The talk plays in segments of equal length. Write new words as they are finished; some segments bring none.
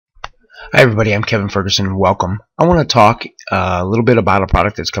Hi everybody, I'm Kevin Ferguson and welcome. I want to talk a little bit about a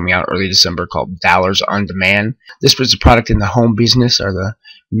product that's coming out early December called Dollars on Demand. This was a product in the home business or the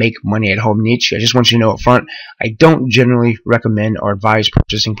make money at home niche. I just want you to know up front, I don't generally recommend or advise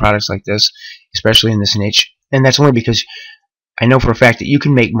purchasing products like this, especially in this niche. And that's only because I know for a fact that you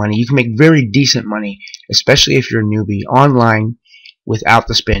can make money. You can make very decent money, especially if you're a newbie, online without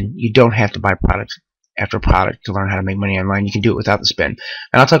the spin. You don't have to buy products after product to learn how to make money online. You can do it without the spin.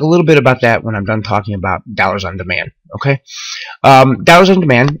 And I'll talk a little bit about that when I'm done talking about Dollars on Demand. Okay, Dollars on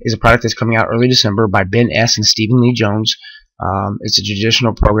Demand is a product that's coming out early December by Ben S. and Stephen Lee Jones. It's a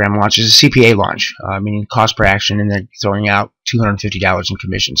traditional program launch. It's a CPA launch, meaning cost per action, and they're throwing out $250 in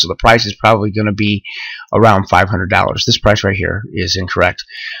commission. So the price is probably going to be around $500. This price right here is incorrect.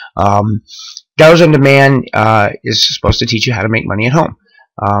 Dollars on Demand is supposed to teach you how to make money at home.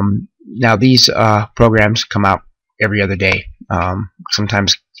 Now these programs come out every other day,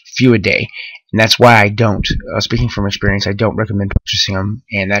 sometimes few a day, and that's why I don't, speaking from experience, I don't recommend purchasing them,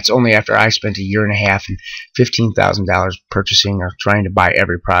 and that's only after I spent a year and a half and $15,000 purchasing or trying to buy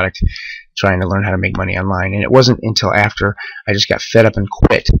every product, trying to learn how to make money online. And it wasn't until after I just got fed up and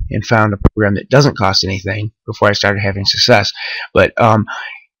quit and found a program that doesn't cost anything before I started having success. But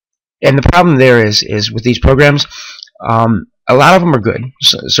and the problem there is with these programs, a lot of them are good.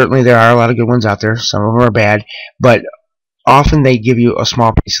 Certainly there are a lot of good ones out there. Some of them are bad, but often they give you a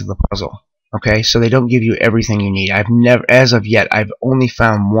small piece of the puzzle. Okay, so they don't give you everything you need. As of yet, I've only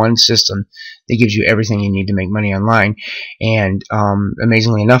found one system that gives you everything you need to make money online, and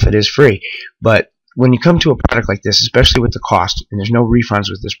amazingly enough, it is free. But when you come to a product like this, especially with the cost, and there's no refunds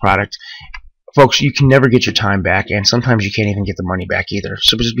with this product, folks, you can never get your time back, and sometimes you can't even get the money back either.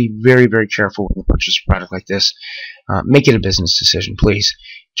 So just be very, very careful when you purchase a product like this. Make it a business decision, please.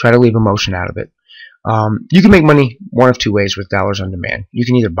 Try to leave emotion out of it. You can make money one of two ways with Dollars on Demand. You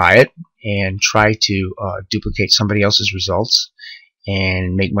can either buy it and try to duplicate somebody else's results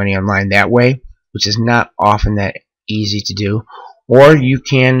and make money online that way, which is not often that easy to do, or you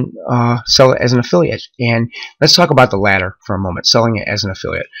can sell it as an affiliate. And let's talk about the latter for a moment, selling it as an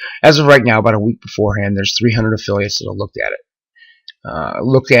affiliate. As of right now, about a week beforehand, there's 300 affiliates that have looked at it.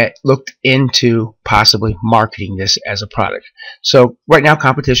 Looked into possibly marketing this as a product. So right now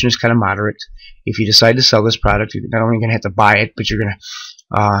competition is kind of moderate. If you decide to sell this product, you're not only going to have to buy it, but you're going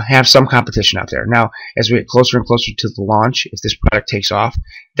to have some competition out there. Now, as we get closer and closer to the launch, if this product takes off,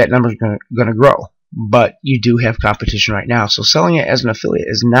 that number is going to grow. But you do have competition right now. So selling it as an affiliate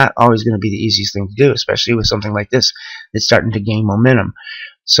is not always going to be the easiest thing to do, especially with something like this that's starting to gain momentum.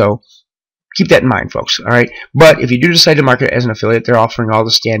 So keep that in mind, folks. All right. But if you do decide to market it as an affiliate, they're offering all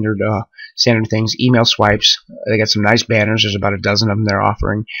the standard things, email swipes. They got some nice banners. There's about a dozen of them they're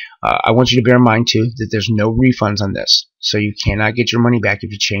offering. I want you to bear in mind too that there's no refunds on this, so you cannot get your money back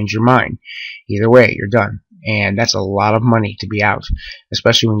if you change your mind. Either way, you're done, and that's a lot of money to be out,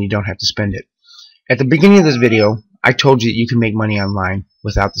 especially when you don't have to spend it. At the beginning of this video, I told you that you can make money online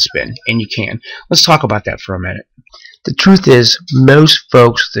without the spin, and you can. Let's talk about that for a minute. The truth is, most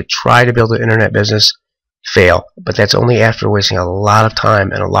folks that try to build an internet business fail, but that's only after wasting a lot of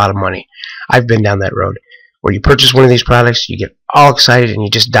time and a lot of money. I've been down that road where you purchase one of these products, you get all excited and you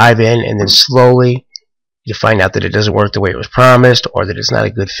just dive in, and then slowly you find out that it doesn't work the way it was promised, or that it's not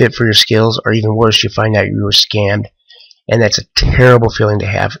a good fit for your skills, or even worse, you find out you were scammed. And that's a terrible feeling to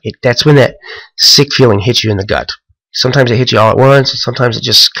have. That's when that sick feeling hits you in the gut. Sometimes it hits you all at once, and sometimes it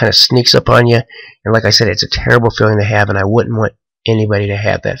just kind of sneaks up on you. And like I said, it's a terrible feeling to have, and I wouldn't want anybody to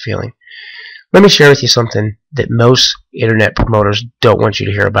have that feeling. Let me share with you something that most internet promoters don't want you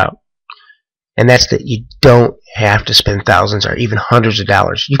to hear about. And that's that you don't have to spend thousands or even hundreds of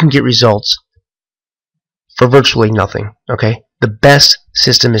dollars. You can get results for virtually nothing, okay? The best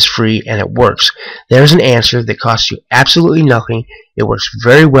system is free, and it works. There's an answer that costs you absolutely nothing. It works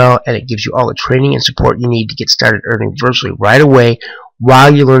very well, and it gives you all the training and support you need to get started earning virtually right away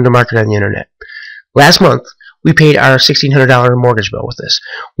while you learn to market on the internet. Last month, we paid our $1,600 mortgage bill with this.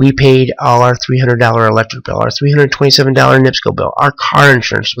 We paid all our $300 electric bill, our $327 NIPSCO bill, our car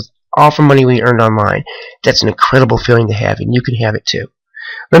insurance, with all from money we earned online. That's an incredible feeling to have, and you can have it too.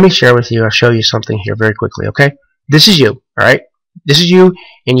 Let me share with you, I'll show you something here very quickly, okay? This is you, alright? This is you,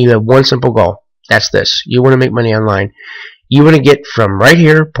 and you have one simple goal. That's this. You want to make money online. You want to get from right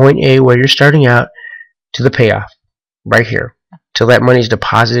here, point A, where you're starting out, to the payoff, right here, till that money is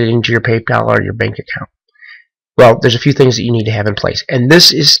deposited into your PayPal or your bank account. Well, there's a few things that you need to have in place, and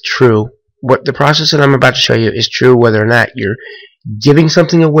this is true. What the process that I'm about to show you is true whether or not you're giving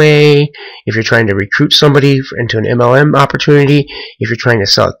something away, if you're trying to recruit somebody into an MLM opportunity, if you're trying to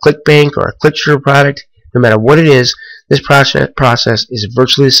sell a ClickBank or a ClickSure product. No matter what it is, This process is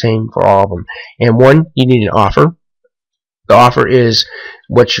virtually the same for all of them. And one, you need an offer. The offer is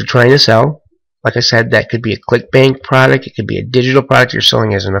what you're trying to sell. Like I said, that could be a ClickBank product. It could be a digital product you're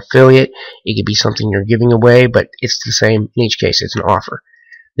selling as an affiliate. It could be something you're giving away, but it's the same in each case. It's an offer.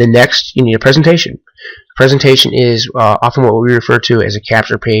 Then next, you need a presentation. Presentation is often what we refer to as a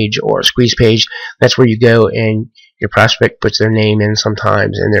capture page or a squeeze page. That's where you go and your prospect puts their name in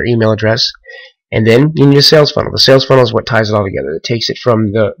sometimes and their email address. And then you need a sales funnel. The sales funnel is what ties it all together. It takes it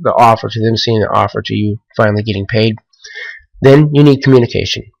from the offer to them seeing the offer to you finally getting paid. Then you need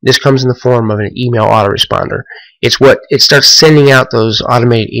communication. This comes in the form of an email autoresponder. It starts sending out those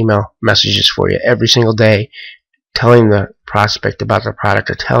automated email messages for you every single day, telling the prospect about the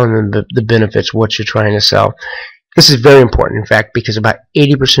product or telling them the benefits, what you're trying to sell. This is very important, in fact, because about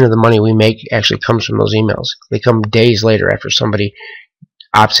 80% of the money we make actually comes from those emails. They come days later after somebody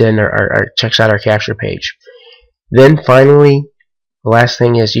opts in or checks out our capture page. Then finally, the last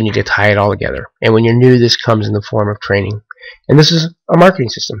thing is you need to tie it all together. And when you're new, this comes in the form of training. And this is a marketing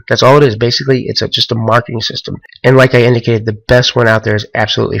system. That's all it is. Basically, it's just a marketing system. And like I indicated, the best one out there is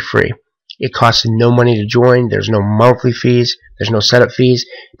absolutely free. It costs no money to join. There's no monthly fees. There's no setup fees.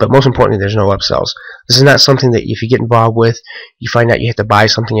 But most importantly, there's no upsells. This is not something that if you get involved with, you find out you have to buy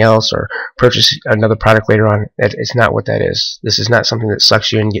something else or purchase another product later on. It's not what that is. This is not something that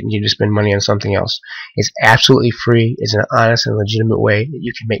sucks you in, getting you to spend money on something else. It's absolutely free. It's an honest and legitimate way that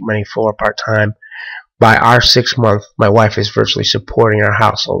you can make money full or part-time. By our 6th month, my wife is virtually supporting our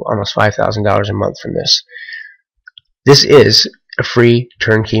household, almost $5,000 a month from this. This is a free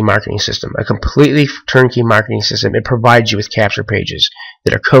turnkey marketing system, a completely turnkey marketing system. It provides you with capture pages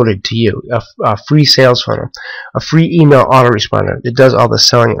that are coded to you, a free sales funnel, a free email autoresponder that does all the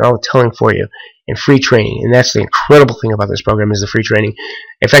selling and all the telling for you, and free training. And that's the incredible thing about this program, is the free training.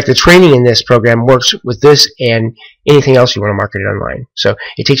 In fact, the training in this program works with this and anything else you want to market it online. So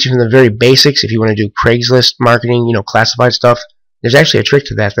it takes you from the very basics. If you want to do Craigslist marketing, classified stuff, there's actually a trick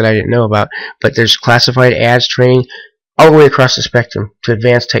to that I didn't know about, but there's classified ads training all the way across the spectrum to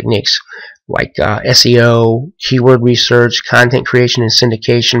advanced techniques like SEO, keyword research, content creation and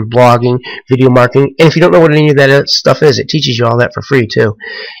syndication, blogging, video marketing. And if you don't know what any of that stuff is, it teaches you all that for free too.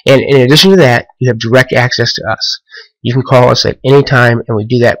 And in addition to that, you have direct access to us. You can call us at any time, and we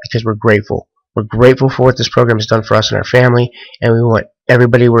do that because we're grateful. We're grateful for what this program has done for us and our family, and we want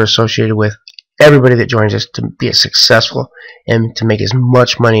everybody we're associated with, everybody that joins us, to be as successful and to make as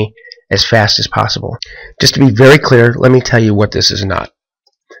much money as fast as possible. Just to be very clear, let me tell you what this is not.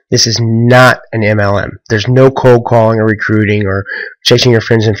 This is not an MLM. There's no cold calling or recruiting or chasing your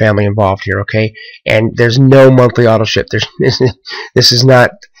friends and family involved here, okay? And there's no monthly auto ship. This is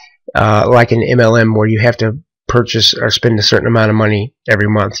not like an MLM where you have to purchase or spend a certain amount of money every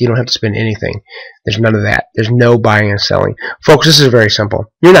month. You don't have to spend anything. There's none of that. There's no buying and selling. Folks, this is very simple.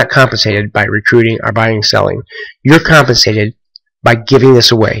 You're not compensated by recruiting or buying and selling. You're compensated by giving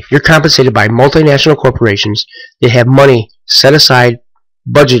this away. You're compensated by multinational corporations that have money set aside,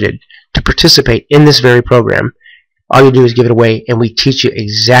 budgeted to participate in this very program. All you do is give it away, and we teach you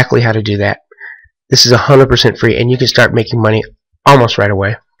exactly how to do that. This is 100% free, and you can start making money almost right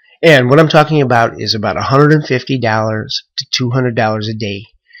away. And what I'm talking about is about $150 to $200 a day.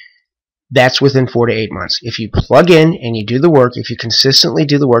 That's within 4 to 8 months. If you plug in and you do the work, if you consistently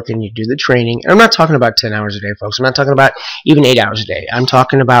do the work and you do the training, and I'm not talking about 10 hours a day, folks. I'm not talking about even 8 hours a day. I'm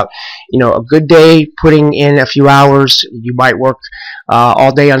talking about, a good day, putting in a few hours. You might work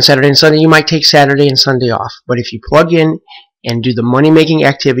all day on Saturday and Sunday. You might take Saturday and Sunday off. But if you plug in and do the money-making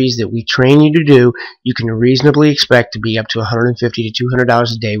activities that we train you to do, you can reasonably expect to be up to $150 to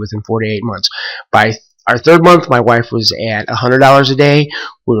 $200 a day within 4 to 8 months. By our 3rd month, my wife was at $100 a day.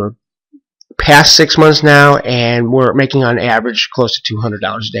 We were past 6 months now, and we're making on average close to $200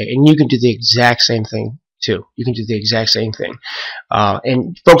 a day. And you can do the exact same thing too. You can do the exact same thing.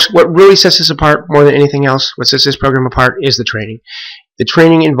 And folks, what really sets this apart more than anything else, what sets this program apart, is the training. The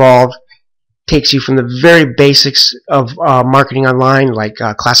training involved takes you from the very basics of marketing online, like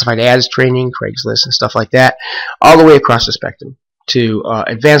classified ads training, Craigslist, and stuff like that, all the way across the spectrum to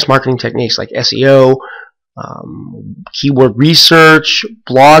advanced marketing techniques like SEO, keyword research,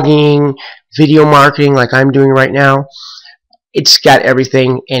 blogging, video marketing like I'm doing right now. It's got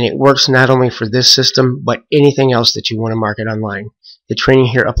everything, and it works not only for this system, but anything else that you want to market online. The training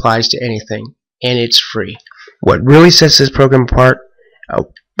here applies to anything, and it's free. What really sets this program apart,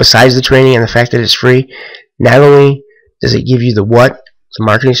 besides the training and the fact that it's free, not only does it give you the what, the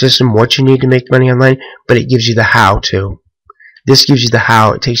marketing system, what you need to make money online, but it gives you the how too. This gives you the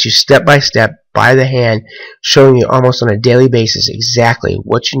how. It takes you step by step, by the hand, showing you almost on a daily basis exactly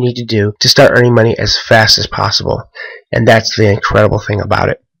what you need to do to start earning money as fast as possible. And that's the incredible thing about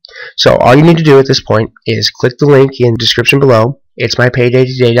it. So all you need to do at this point is click the link in the description below. It's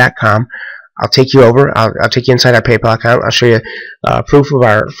mypaydaytoday.com. I'll take you over. I'll take you inside our PayPal account. I'll show you proof of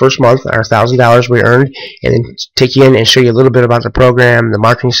our first month, our $1,000 we earned, and then take you in and show you a little bit about the program, the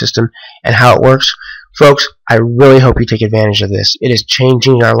marketing system, and how it works. Folks, I really hope you take advantage of this. It is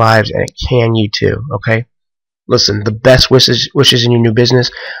changing our lives, and it can you too, okay? Listen, the best wishes in your new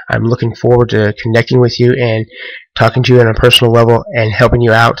business. I'm looking forward to connecting with you and talking to you on a personal level and helping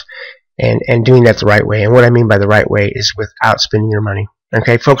you out and doing that the right way. And what I mean by the right way is without spending your money.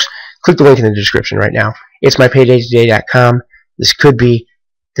 Okay, folks, click the link in the description right now. It's mypaydaytoday.com. This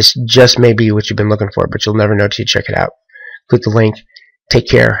just may be what you've been looking for, but you'll never know till you check it out. Click the link. Take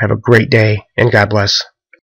care. Have a great day, and God bless.